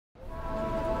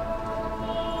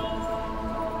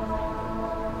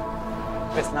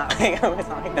It's not like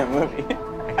that movie.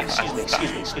 Excuse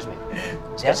me. I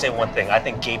was gonna say one thing. I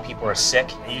think gay people are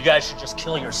sick, and you guys should just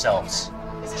kill yourselves.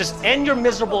 Just end your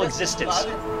miserable existence.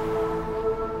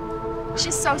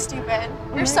 She's so stupid.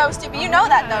 You're so stupid. You know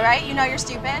that though, right? You know you're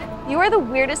stupid. You are the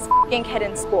weirdest f***ing kid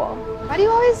in school. Why do you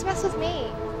always mess with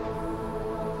me?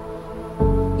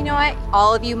 You know what?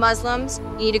 All of you Muslims,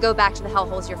 you need to go back to the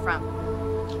hellholes you're from.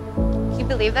 You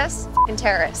believe this? F***ing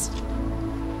terrorist.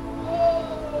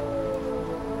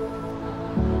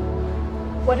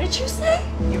 What did you say?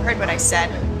 You heard what I said.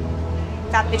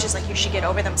 Fat bitches like you should get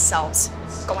over themselves.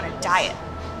 Go on a diet.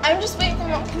 I'm just waiting for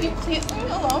you. Can you please leave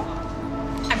me alone?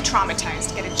 I'm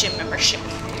traumatized. Get a gym membership.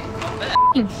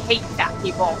 I hate fat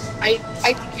people. I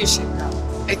think you should go.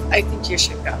 I think you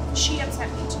should go. She upset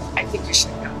me too. I think you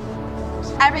should go.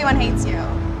 Everyone hates you.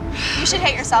 You should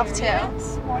hate yourself too.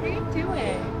 What are you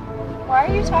doing? Why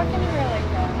are you talking to her like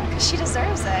that? Because she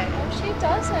deserves it. No, she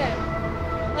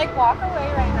doesn't. Like, walk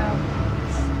away right now.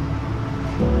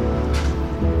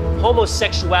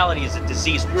 Homosexuality is a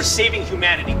disease. You're saving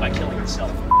humanity by killing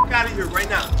yourself. Get out of here right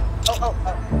now.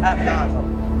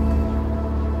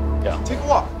 Yeah. Take a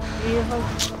walk.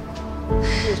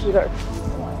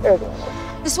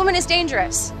 This woman is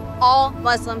dangerous. All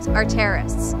Muslims are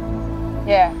terrorists.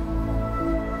 Yeah.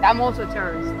 I'm also a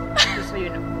terrorist, just so you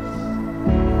know.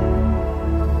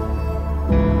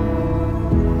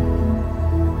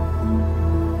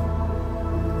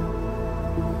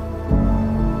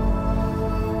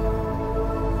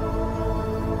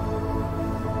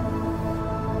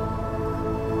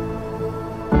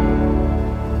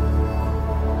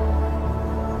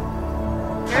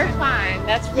 You're fine.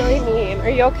 That's really mean. Are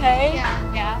you okay?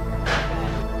 Yeah.